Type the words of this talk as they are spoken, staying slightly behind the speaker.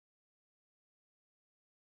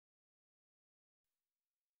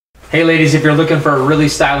Hey ladies, if you're looking for a really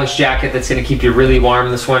stylish jacket that's going to keep you really warm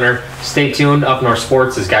this winter, stay tuned. Up North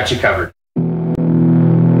Sports has got you covered.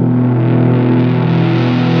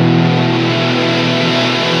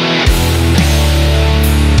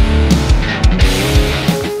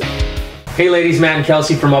 Hey ladies, Matt and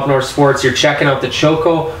Kelsey from Up North Sports. You're checking out the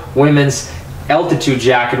Choko women's altitude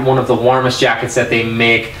jacket, one of the warmest jackets that they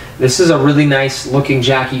make. This is a really nice looking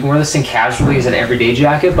jacket. You can wear this thing casually as an everyday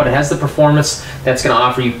jacket, but it has the performance that's going to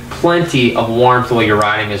offer you plenty of warmth while you're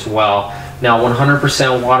riding as well. Now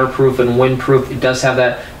 100% waterproof and windproof. It does have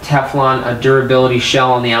that Teflon durability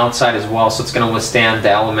shell on the outside as well, so it's going to withstand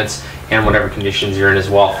the elements and whatever conditions you're in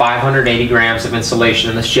as well. 580 grams of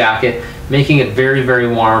insulation in this jacket, making it very, very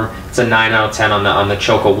warm. It's a 9 out of 10 on the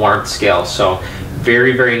Choko warmth scale. So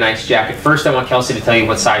very, very nice jacket. First, I want Kelsey to tell you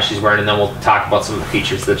what size she's wearing, and then we'll talk about some of the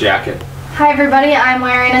features of the jacket. Hi everybody, I'm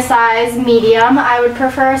wearing a size medium. I would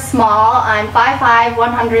prefer a small. I'm 5'5",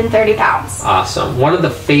 130 pounds. Awesome. One of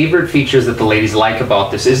the favorite features that the ladies like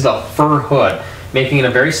about this is the fur hood, making it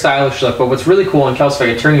a very stylish look. But what's really cool, and Kelsey, if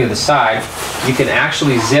I can turn you to the side, you can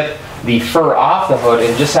actually zip the fur off the hood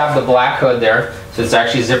and just have the black hood there. So it's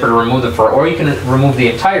actually a zipper to remove the fur, or you can remove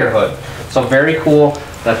the entire hood. So very cool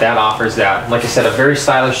that offers that. Like I said, a very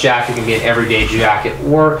stylish jacket. Can be an everyday jacket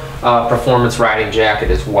or a performance riding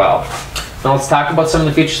jacket as well. Now let's talk about some of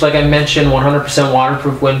the features. Like I mentioned, 100%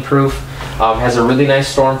 waterproof, windproof. Has a really nice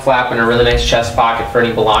storm flap and a really nice chest pocket for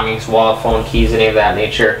any belongings, wallet, phone, keys, any of that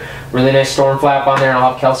nature. Really nice storm flap on there, and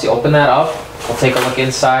I'll have Kelsey open that up. We'll take a look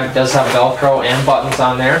inside. It does have Velcro and buttons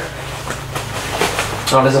on there.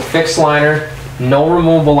 Now there's a fixed liner. No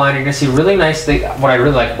removable liner. You're going to see really nice thing. What I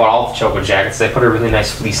really like about all the Choko jackets, they put a really nice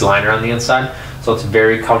fleece liner on the inside, so it's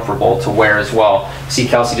very comfortable to wear as well. See,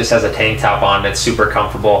 Kelsey just has a tank top on. It's super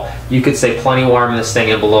comfortable. You could stay plenty warm in this thing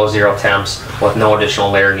in below 0 temps with no additional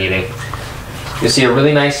layer needing. You see a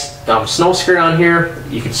really nice snow skirt on here.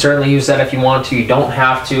 You can certainly use that if you want to. You don't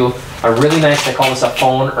have to. A really nice, I call this a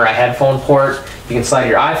phone or a headphone port. You can slide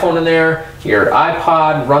your iPhone in there, your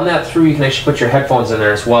iPod, run that through. You can actually put your headphones in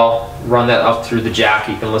there as well. Run that up through the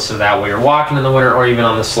jacket. You can listen to that while you're walking in the winter or even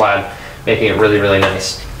on the sled, making it really, really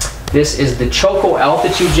nice. This is the Choko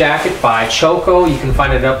Altitude Jacket by Choko. You can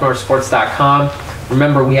find it at upnorthsports.com.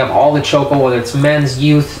 Remember, we have all the Choko, whether it's men's,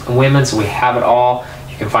 youth, and women's, we have it all.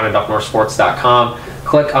 You can find it at upnorthsports.com.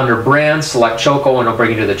 Click under brands, select Choko, and it'll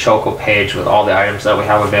bring you to the Choko page with all the items that we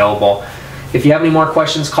have available. If you have any more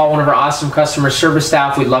questions, call one of our awesome customer service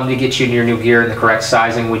staff. We'd love to get you your new gear in the correct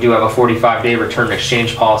sizing. We do have a 45-day return and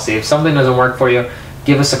exchange policy. If something doesn't work for you,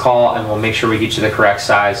 give us a call and we'll make sure we get you the correct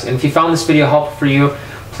size. And if you found this video helpful for you,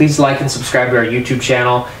 please like and subscribe to our YouTube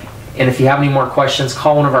channel. And if you have any more questions,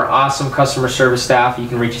 call one of our awesome customer service staff. You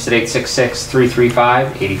can reach us at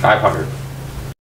 866-335-8500.